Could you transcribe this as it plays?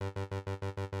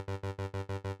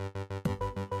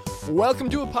Welcome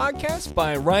to a podcast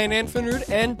by Ryan Anfinrud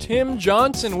and Tim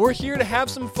Johnson. We're here to have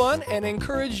some fun and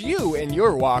encourage you in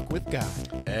your walk with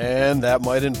God. And that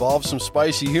might involve some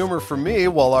spicy humor from me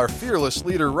while our fearless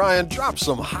leader Ryan drops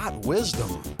some hot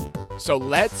wisdom. So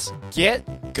let's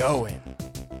get going.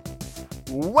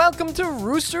 Welcome to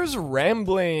Rooster's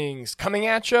Ramblings, coming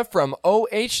at you from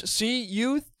OHC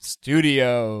Youth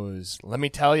Studios. Let me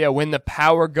tell you, when the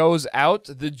power goes out,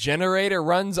 the generator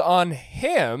runs on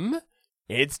him.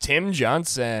 It's Tim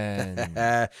Johnson.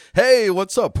 Hey,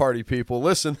 what's up, party people?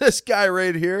 Listen, this guy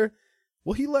right here,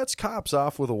 well, he lets cops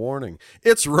off with a warning.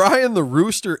 It's Ryan the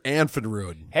Rooster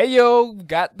Anfinrud. Hey, yo,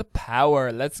 got the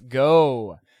power. Let's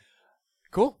go.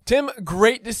 Cool. Tim,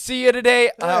 great to see you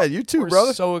today. Yeah, you too, we're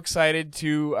brother. So excited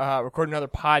to record another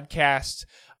podcast.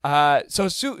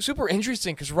 Super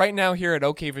interesting because right now here at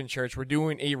Oak Haven Church, we're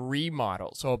doing a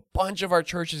remodel. So a bunch of our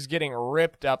church is getting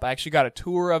ripped up. I actually got a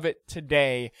tour of it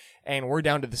today, and we're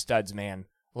down to the studs, man.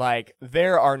 Like,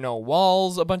 there are no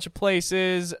walls a bunch of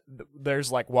places.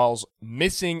 There's, like, walls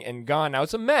missing and gone. Now,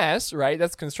 it's a mess, right?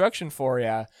 That's construction for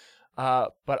you.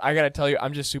 But I gotta tell you,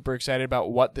 I'm just super excited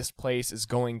about what this place is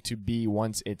going to be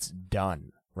once it's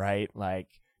done, right? Like,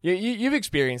 you've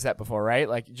experienced that before, right?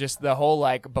 Like, just the whole,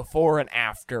 like, before and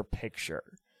after picture.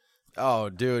 Oh,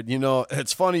 dude, you know,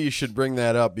 it's funny you should bring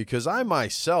that up because I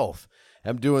myself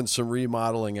am doing some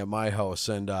remodeling at my house,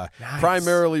 and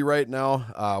primarily right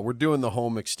now, we're doing the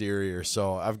home exterior.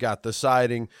 So I've got the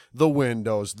siding, the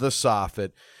windows, the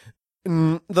soffit,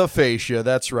 the fascia.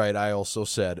 That's right. I also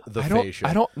said fascia.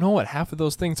 I don't know what half of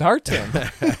those things are, Tim.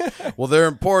 Well, they're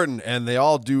important, and they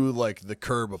all do like the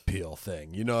curb appeal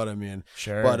thing. You know what I mean?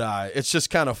 Sure. But it's just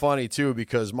kind of funny too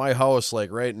because my house, like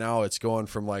right now, it's going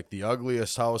from like the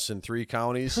ugliest house in 3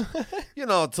 counties, you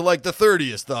know, to like the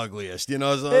 30th ugliest. You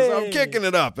know, so I'm kicking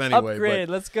it up anyway. Upgrade.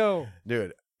 Let's go,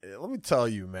 dude. Let me tell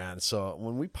you, man. So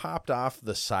when we popped off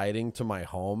the siding to my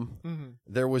home,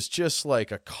 there was just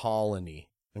like a colony.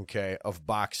 Okay, of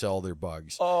box elder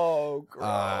bugs. Oh, gross.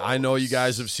 I know you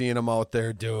guys have seen them out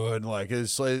there, dude. Like,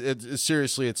 it's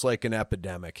seriously, it's like an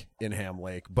epidemic in Ham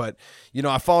Lake. But, you know,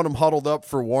 I found them huddled up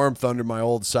for warmth under my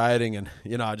old siding, and,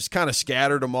 you know, I just kind of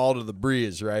scattered them all to the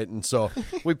breeze, right? And so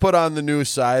we put on the new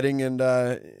siding, and,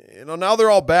 you know, now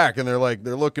they're all back, and they're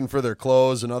looking for their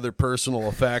clothes and other personal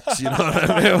effects, you know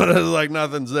what I mean? It's like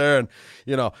nothing's there, and,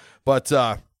 you know, but,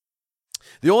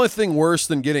 the only thing worse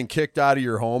than getting kicked out of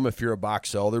your home if you're a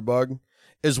box elder bug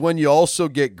is when you also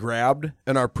get grabbed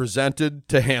and are presented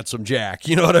to Handsome Jack.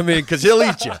 You know what I mean? Because he'll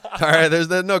eat you. All right, there's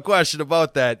no question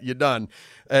about that. You're done.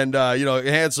 And, you know,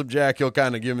 Handsome Jack, he'll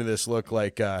kind of give me this look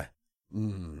like,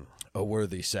 a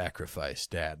worthy sacrifice,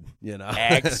 Dad. You know?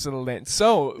 Excellent.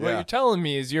 So what Yeah. you're telling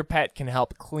me is your pet can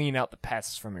help clean out the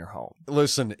pests from your home.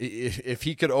 Listen, if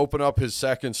he could open up his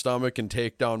second stomach and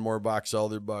take down more box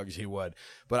elder bugs, he would.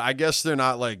 But I guess they're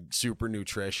not like super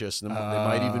nutritious, and they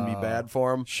might even be bad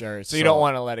for him. Sure. So you don't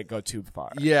want to let it go too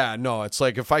far. Yeah, no. It's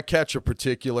like if I catch a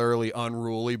particularly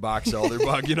unruly box elder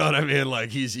bug, you know what I mean? Like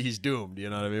he's doomed. You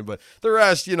know what I mean? But the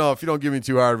rest, you know, if you don't give me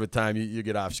too hard of a time, you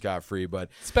get off scot-free. But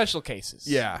Special cases.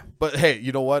 yeah. But hey,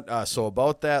 you know what? So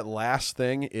about that last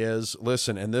thing is,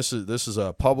 listen, and this is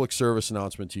a public service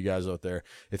announcement to you guys out there.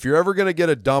 If you're ever gonna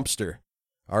get a dumpster,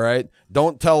 all right,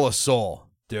 don't tell a soul,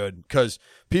 dude, because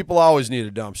people always need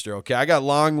a dumpster, okay? I got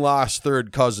long-lost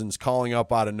third cousins calling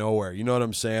up out of nowhere. You know what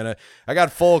I'm saying? I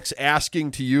got folks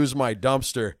asking to use my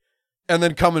dumpster and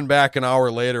then coming back an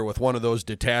hour later with one of those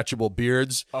detachable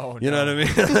beards. Oh, you know what I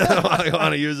mean? I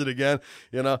want to use it again,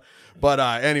 you know? But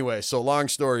anyway, so long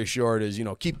story short is, you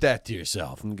know, keep that to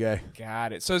yourself, okay?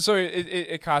 Got it. So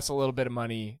it costs a little bit of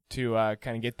money to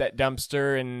kind of get that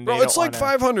dumpster, and Bro, it's like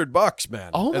 $500,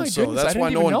 man. Oh, my and so goodness, that's I why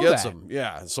didn't no even one know gets that. them.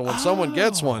 Yeah. So when someone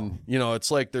gets one, you know,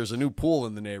 it's like there's a new pool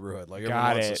in the neighborhood. Like everyone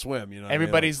Got wants it. to swim. You know, what I mean?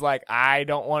 Everybody's like, I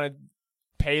don't want to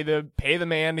pay the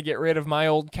man to get rid of my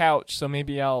old couch, so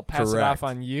maybe I'll pass it off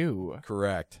on you.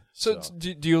 Correct. So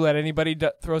do you let anybody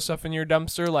throw stuff in your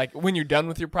dumpster? Like when you're done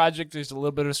with your project, there's a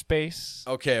little bit of space?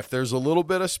 Okay, if there's a little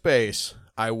bit of space,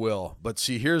 I will. But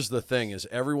see, here's the thing: is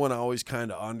everyone always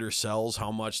kind of undersells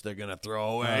how much they're gonna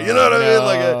throw away. You know what I mean?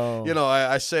 Like, you know,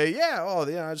 I say,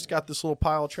 I just got this little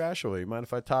pile of trash away. You mind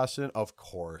if I toss it in? Of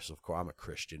course. I'm a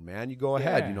Christian, man. You go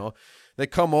ahead. Yeah. You know, they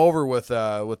come over with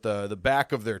the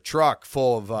back of their truck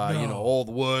full of you know,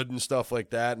 old wood and stuff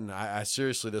like that. And I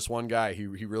seriously, this one guy, he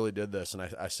really did this, and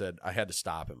I said I had to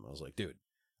stop him. I was like, dude,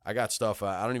 I got stuff.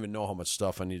 I don't even know how much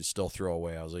stuff I need to still throw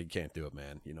away. I was like, you can't do it,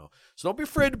 man. You know, so don't be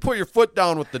afraid to put your foot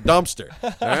down with the dumpster.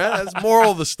 All right, that's the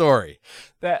moral of the story.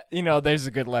 That, you know, there's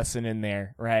a good lesson in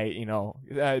there, right? You know,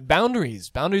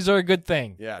 boundaries are a good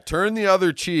thing. Yeah, turn the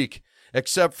other cheek,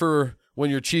 except for when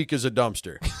your cheek is a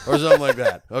dumpster. or something like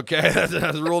that. Okay,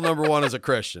 that's rule number one as a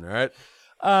Christian. All right.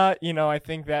 I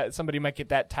think that somebody might get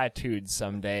that tattooed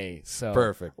someday. So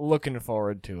Perfect. Looking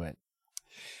forward to it.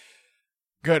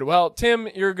 Good. Well, Tim,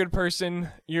 you're a good person.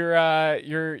 You're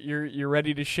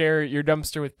ready to share your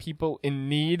dumpster with people in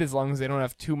need as long as they don't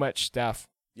have too much stuff.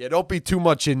 Yeah, don't be too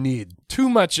much in need. Too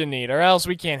much in need, or else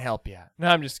we can't help you. No,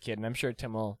 I'm just kidding. I'm sure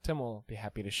Tim will be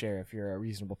happy to share if you're a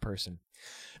reasonable person.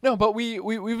 No, but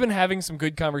we've been having some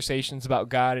good conversations about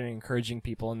God and encouraging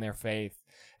people in their faith.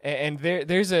 And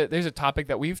there's a topic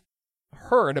that we've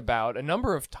heard about a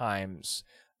number of times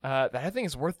that I think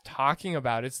is worth talking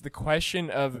about. It's the question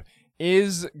of,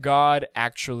 is God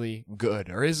actually good,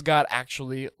 or is God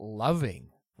actually loving?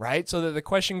 Right? So the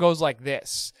question goes like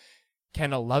this.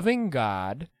 Can a loving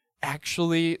God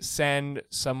actually send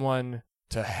someone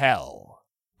to hell?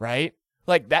 Right?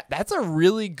 Like that's a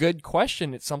really good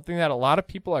question. It's something that a lot of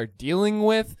people are dealing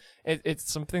with.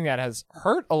 It's something that has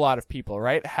hurt a lot of people,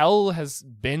 right? Hell has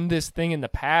been this thing in the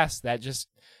past that just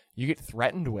you get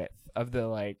threatened with, of the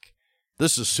like.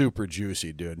 This is super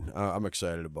juicy, dude. I'm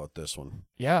excited about this one.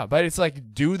 Yeah, but it's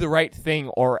like, do the right thing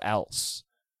or else,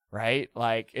 right?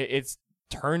 Like it's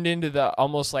turned into the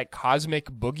almost like cosmic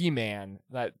boogeyman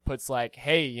that puts like,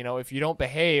 hey, if you don't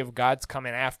behave, God's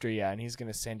coming after you and he's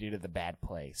going to send you to the bad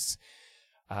place.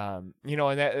 And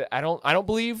that, I don't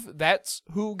believe that's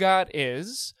who God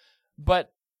is,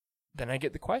 but then I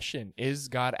get the question, is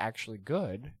God actually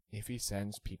good if he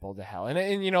sends people to hell? And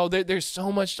there's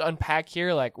so much to unpack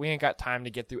here. Like, we ain't got time to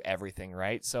get through everything,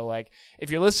 right? So like,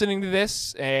 if you're listening to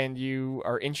this and you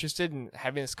are interested in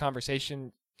having this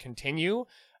conversation continue,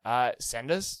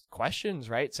 send us questions,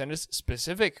 right? Send us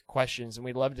specific questions, and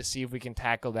we'd love to see if we can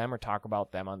tackle them or talk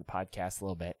about them on the podcast a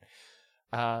little bit.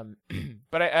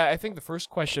 But I think the first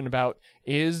question about,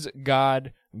 is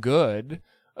God good?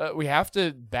 We have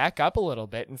to back up a little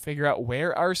bit and figure out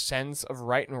where our sense of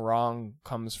right and wrong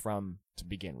comes from to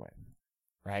begin with,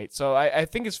 right? So I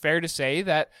think it's fair to say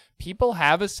that people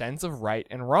have a sense of right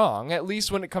and wrong, at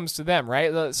least when it comes to them,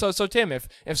 right? So Tim, if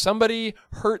somebody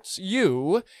hurts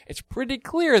you, it's pretty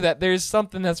clear that there's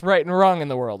something that's right and wrong in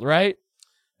the world, right?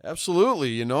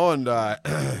 Absolutely, and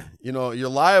you're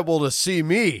liable to see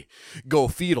me go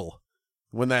fetal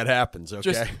when that happens. Okay,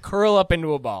 just curl up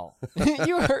into a ball.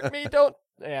 You hurt me, don't.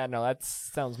 Yeah, no, that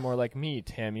sounds more like me,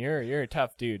 Tim. You're a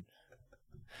tough dude.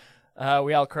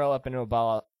 We all curl up into a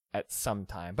ball at some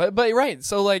time. But right,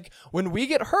 so like when we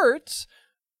get hurt,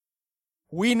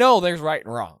 we know there's right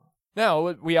and wrong.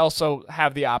 Now, we also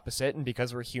have the opposite, and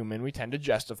because we're human, we tend to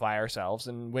justify ourselves.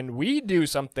 And when we do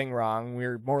something wrong,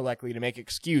 we're more likely to make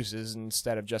excuses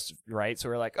instead of just right. So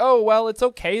we're like, oh, well, it's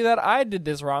okay that I did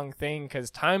this wrong thing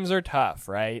because times are tough,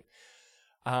 right?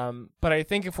 But I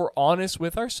think if we're honest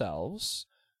with ourselves,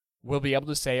 we'll be able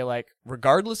to say, like,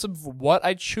 regardless of what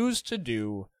I choose to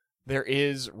do, there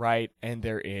is right and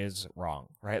there is wrong,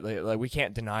 right? Like we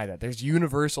can't deny that. There's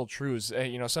universal truths.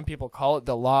 Some people call it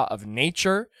the law of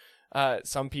nature.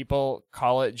 Some people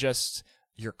call it just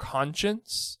your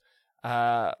conscience.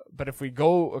 But if we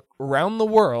go around the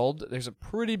world, there's a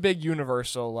pretty big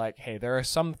universal, like, hey, there are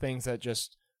some things that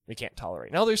just we can't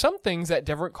tolerate. Now, there's some things that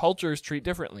different cultures treat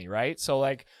differently, right? So,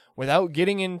 like, without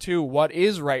getting into what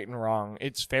is right and wrong,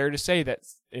 it's fair to say that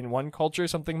in one culture,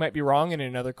 something might be wrong, and in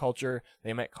another culture,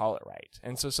 they might call it right.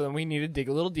 And so then we need to dig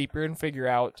a little deeper and figure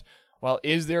out, well,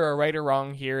 is there a right or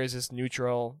wrong here? Is this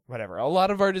neutral? Whatever. A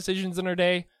lot of our decisions in our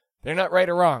day, they're not right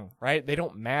or wrong, right? They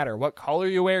don't matter. What color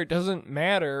you wear doesn't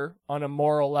matter on a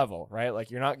moral level, right?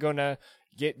 Like, you're not going to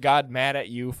get God mad at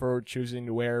you for choosing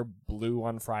to wear blue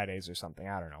on Fridays or something.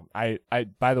 I don't know. I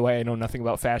by the way, I know nothing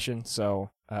about fashion,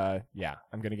 so yeah,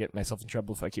 I'm going to get myself in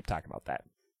trouble if I keep talking about that.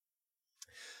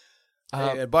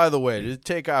 And by the way, just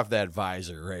take off that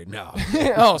visor right now.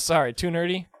 Oh, sorry. Too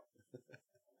nerdy?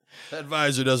 That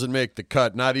visor doesn't make the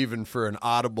cut, not even for an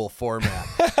audible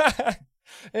format.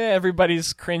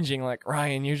 Everybody's cringing like,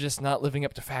 Ryan, you're just not living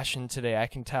up to fashion today. I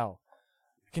can tell.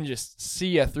 I can just see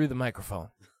you through the microphone.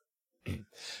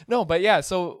 No, but yeah,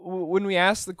 so when we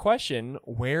ask the question,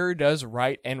 where does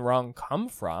right and wrong come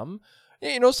from?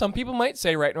 Some people might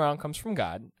say right and wrong comes from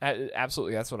God.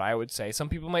 Absolutely, that's what I would say. Some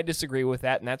people might disagree with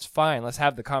that, and that's fine. Let's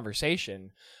have the conversation.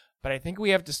 But I think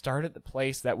we have to start at the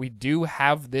place that we do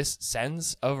have this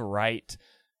sense of right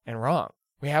and wrong.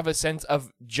 We have a sense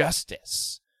of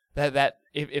justice, that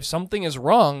if something is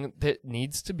wrong, that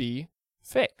needs to be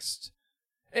fixed.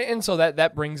 And so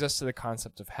that brings us to the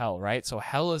concept of hell, right? So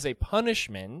hell is a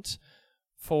punishment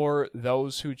for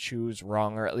those who choose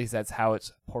wrong, or at least that's how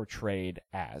it's portrayed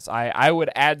as. I would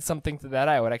add something to that.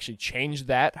 I would actually change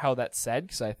that, how that's said,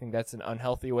 because I think that's an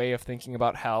unhealthy way of thinking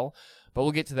about hell. But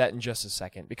we'll get to that in just a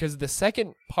second. Because the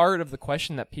second part of the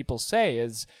question that people say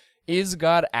is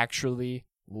God actually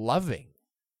loving?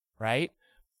 Right?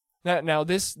 Now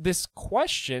this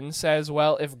question says,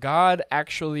 well, if God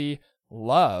actually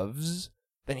loves,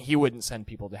 then he wouldn't send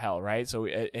people to hell, right? So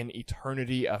an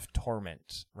eternity of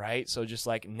torment, right? So just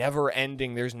like never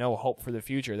ending, there's no hope for the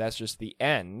future. That's just the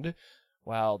end.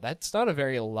 Well, that's not a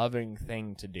very loving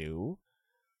thing to do.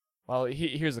 Well,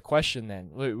 here's the question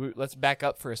then. Let's back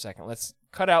up for a second. Let's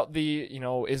cut out the,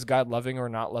 is God loving or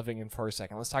not loving in for a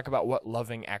second. Let's talk about what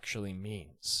loving actually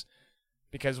means.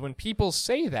 Because when people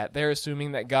say that, they're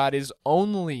assuming that God is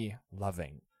only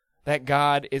loving, that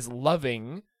God is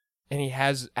loving and he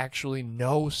has actually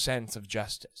no sense of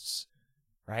justice,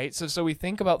 right? So we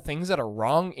think about things that are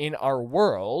wrong in our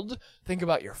world. Think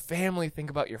about your family, think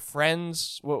about your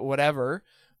friends, whatever.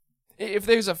 If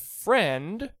there's a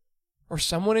friend or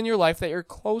someone in your life that you're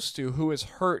close to who is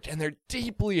hurt, and they're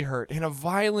deeply hurt in a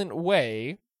violent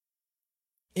way,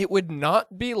 it would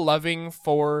not be loving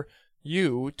for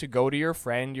you to go to your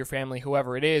friend, your family,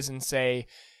 whoever it is, and say,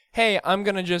 hey, I'm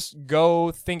going to just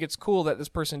go think it's cool that this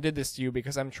person did this to you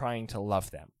because I'm trying to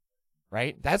love them,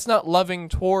 right? That's not loving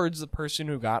towards the person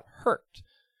who got hurt.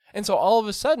 And so all of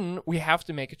a sudden, we have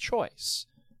to make a choice.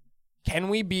 Can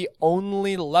we be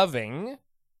only loving?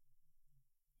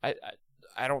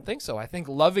 I don't think so. I think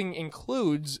loving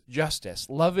includes justice.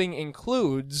 Loving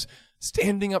includes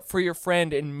standing up for your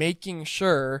friend and making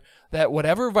sure that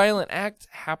whatever violent act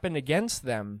happened against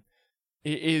them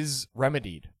is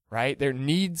remedied, right? There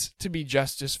needs to be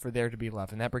justice for there to be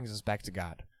love. And that brings us back to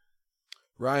God.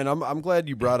 Ryan, I'm glad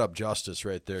you brought up justice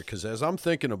right there, because as I'm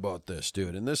thinking about this,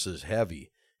 dude, and this is heavy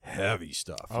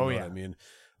stuff. You know what I mean?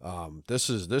 This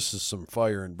is some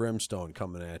fire and brimstone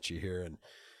coming at you here. And,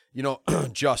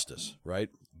 justice, right?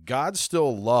 God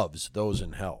still loves those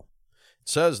in hell. It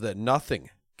says that nothing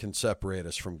can separate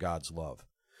us from God's love.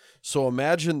 So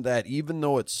imagine that even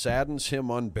though it saddens him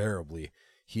unbearably,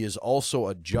 he is also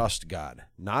a just God,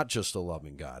 not just a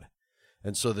loving God.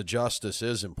 And so the justice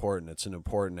is important. It's an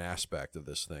important aspect of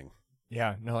this thing.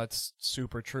 Yeah, no, that's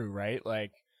super true, right?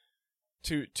 Like,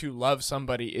 to love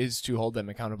somebody is to hold them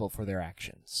accountable for their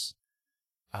actions.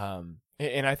 And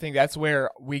I think that's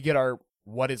where we get our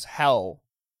what is hell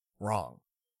wrong,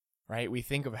 right? We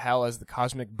think of hell as the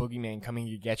cosmic boogeyman coming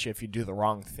to get you if you do the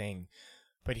wrong thing.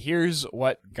 But here's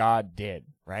what God did,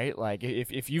 right? Like,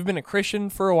 if you've been a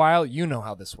Christian for a while, you know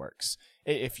how this works.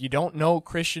 If you don't know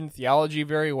Christian theology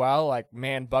very well, like,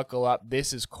 man, buckle up.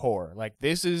 This is core. Like,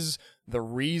 this is the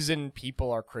reason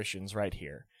people are Christians right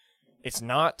here. It's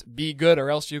not be good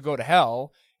or else you go to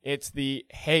hell. It's the,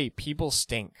 hey, people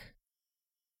stink.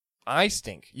 I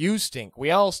stink. You stink.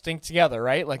 We all stink together,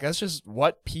 right? Like, that's just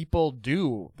what people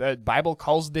do. The Bible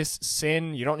calls this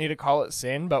sin. You don't need to call it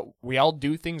sin, but we all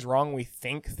do things wrong. We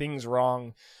think things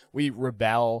wrong. We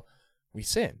rebel. We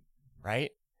sin,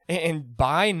 right? And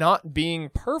by not being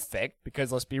perfect,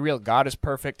 because let's be real, God is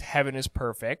perfect. Heaven is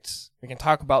perfect. We can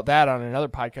talk about that on another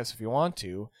podcast if you want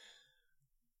to.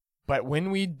 But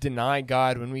when we deny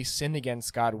God, when we sin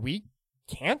against God, we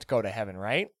can't go to heaven,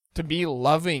 right? To be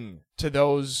loving to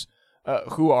those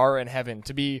who are in heaven,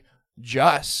 to be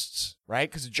just, right?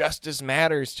 Because justice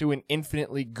matters to an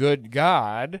infinitely good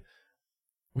God.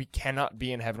 We cannot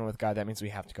be in heaven with God. That means we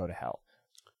have to go to hell.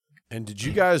 And did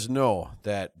you guys know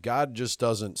that God just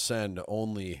doesn't send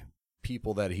only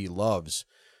people that he loves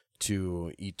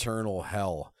to eternal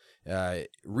hell?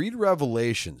 Read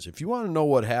Revelations. If you want to know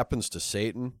what happens to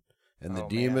Satan and the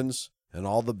demons and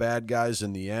all the bad guys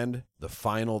in the end, the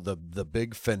final, the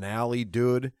big finale,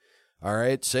 dude. All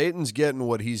right, Satan's getting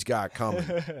what he's got coming.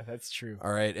 That's true.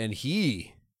 All right, and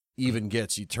he even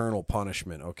gets eternal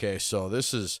punishment. Okay, so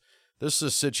this is a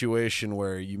situation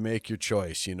where you make your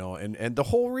choice, and the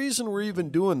whole reason we're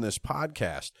even doing this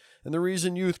podcast and the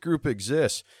reason Youth Group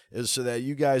exists is so that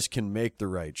you guys can make the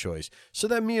right choice, so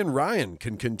that me and Ryan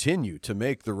can continue to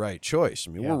make the right choice.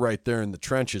 I mean, we're right there in the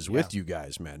trenches with you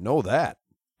guys, man. Know that.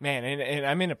 Man, and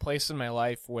I'm in a place in my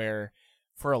life where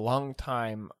for a long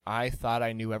time, I thought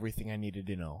I knew everything I needed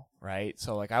to know, right?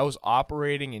 So, like, I was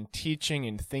operating and teaching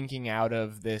and thinking out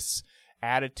of this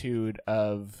attitude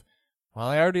of, well,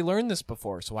 I already learned this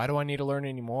before, so why do I need to learn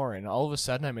anymore? And all of a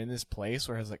sudden, I'm in this place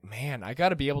where I was like, man, I got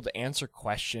to be able to answer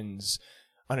questions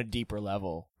on a deeper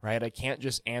level, right? I can't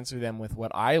just answer them with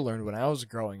what I learned when I was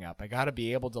growing up. I got to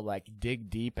be able to, like, dig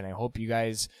deep, and I hope you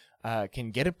guys can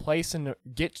get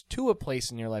to a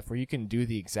place in your life where you can do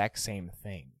the exact same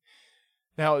thing.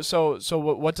 Now, so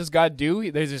what does God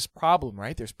do? There's this problem,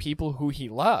 right? There's people who he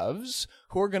loves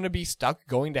who are going to be stuck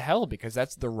going to hell because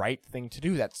that's the right thing to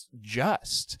do. That's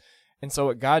just. And so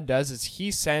what God does is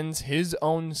he sends his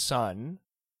own son,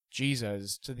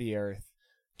 Jesus, to the earth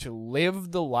to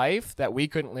live the life that we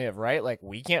couldn't live, right? Like,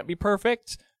 we can't be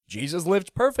perfect. Jesus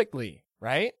lived perfectly,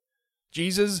 right?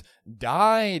 Jesus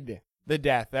died the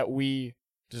death that we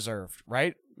deserved,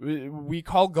 right? We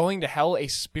call going to hell a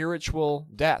spiritual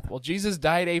death. Well, Jesus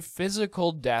died a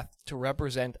physical death to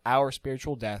represent our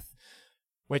spiritual death,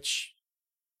 which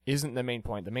isn't the main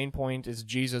point. The main point is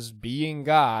Jesus, being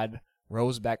God,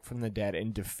 rose back from the dead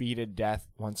and defeated death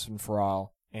once and for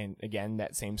all. And again,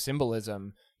 that same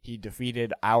symbolism, he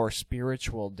defeated our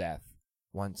spiritual death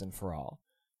once and for all.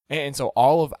 And so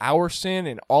all of our sin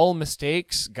and all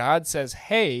mistakes, God says,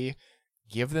 hey,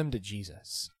 give them to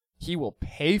Jesus. He will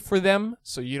pay for them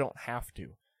so you don't have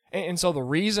to. And so the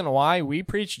reason why we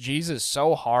preach Jesus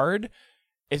so hard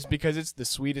is because it's the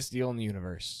sweetest deal in the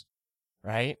universe,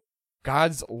 right?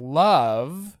 God's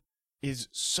love is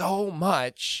so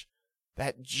much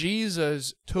that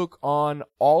Jesus took on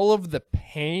all of the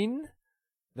pain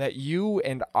that you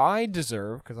and I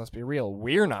deserve, because let's be real,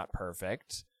 we're not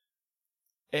perfect,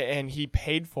 and he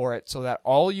paid for it so that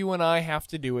all you and I have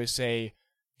to do is say,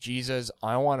 Jesus,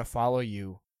 I want to follow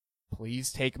you.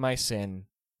 Please take my sin.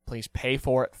 Please pay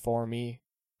for it for me.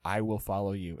 I will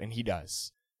follow you. And he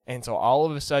does. And so all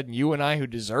of a sudden, you and I, who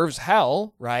deserves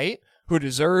hell, right? Who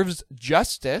deserves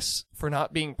justice for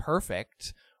not being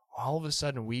perfect, all of a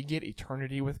sudden we get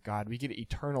eternity with God. We get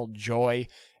eternal joy,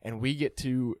 and we get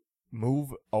to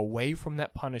move away from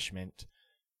that punishment,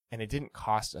 and it didn't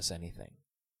cost us anything,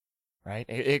 right?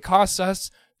 It costs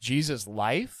us Jesus'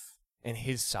 life and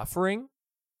his suffering,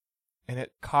 and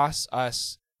it costs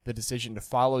us the decision to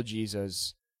follow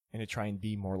Jesus and to try and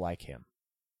be more like him.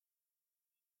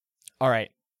 All right.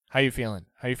 How you feeling?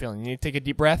 You need to take a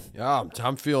deep breath? Yeah,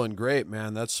 I'm feeling great,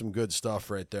 man. That's some good stuff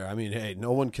right there. I mean, hey,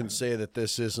 no one can say that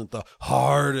this isn't the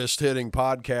hardest hitting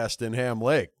podcast in Ham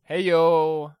Lake. Hey,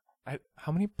 yo.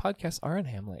 How many podcasts are in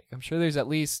Ham Lake? I'm sure there's at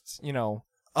least,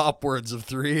 upwards of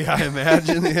 3, I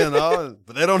imagine,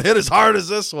 but they don't hit as hard as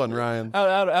this one, Ryan.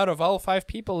 Out of all 5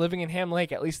 people living in Ham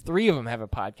Lake, at least 3 of them have a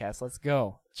podcast. Let's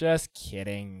go. Just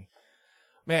kidding.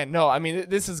 Man, no, I mean,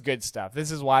 this is good stuff.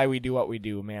 This is why we do what we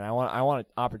do, man. I want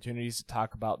opportunities to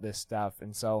talk about this stuff.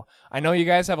 And so I know you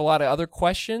guys have a lot of other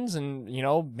questions, and,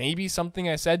 maybe something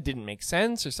I said didn't make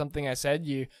sense, or something I said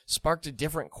you sparked a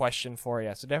different question for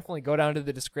you. So definitely go down to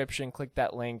the description, click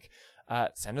that link,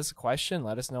 send us a question,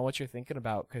 let us know what you're thinking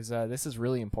about, because this is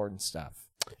really important stuff.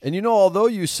 And although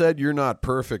you said you're not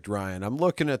perfect, Ryan, I'm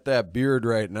looking at that beard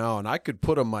right now, and I could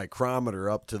put a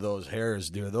micrometer up to those hairs,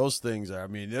 dude. Those things are,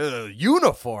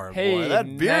 uniform, hey, boy.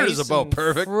 That beard is about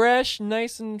perfect.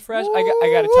 Nice and fresh. I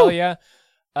got to tell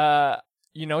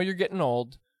you, you're getting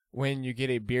old when you get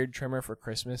a beard trimmer for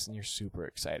Christmas, and you're super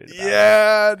excited about it.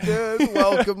 Yeah, dude.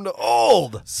 Welcome to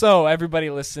old. So everybody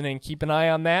listening, keep an eye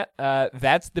on that.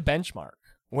 That's the benchmark.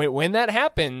 When that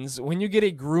happens, when you get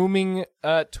a grooming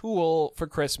tool for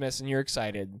Christmas and you're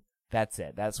excited, that's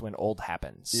it. That's when old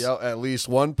happens. Yeah, at least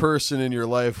one person in your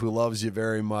life who loves you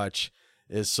very much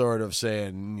is sort of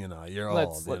saying, you're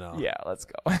old. Yeah, let's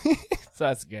go. So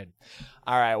that's good.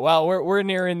 All right. Well, we're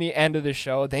nearing the end of the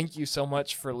show. Thank you so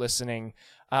much for listening.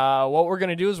 What we're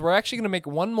gonna do is we're actually gonna make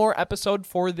one more episode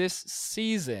for this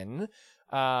season.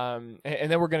 And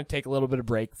then we're going to take a little bit of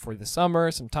break for the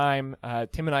summer, some time.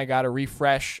 Tim and I got to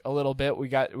refresh a little bit. We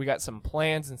got some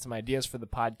plans and some ideas for the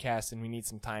podcast, and we need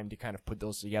some time to kind of put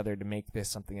those together to make this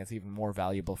something that's even more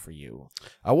valuable for you.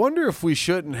 I wonder if we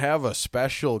shouldn't have a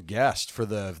special guest for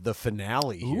the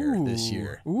finale here this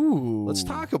year. Ooh. Let's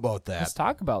talk about that. Let's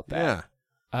talk about that.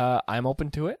 Yeah. I'm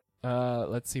open to it.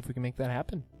 Let's see if we can make that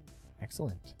happen.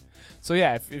 Excellent. So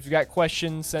yeah, if you've got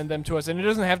questions, send them to us. And it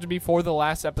doesn't have to be for the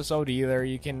last episode either.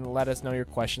 You can let us know your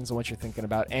questions and what you're thinking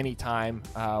about anytime.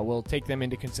 We'll take them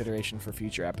into consideration for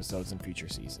future episodes and future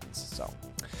seasons. So,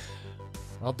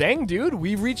 well, dang, dude,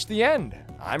 we've reached the end.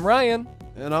 I'm Ryan.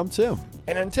 And I'm Tim.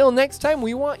 And until next time,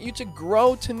 we want you to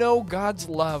grow to know God's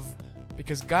love,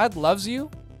 because God loves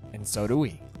you, and so do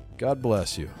we. God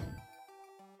bless you.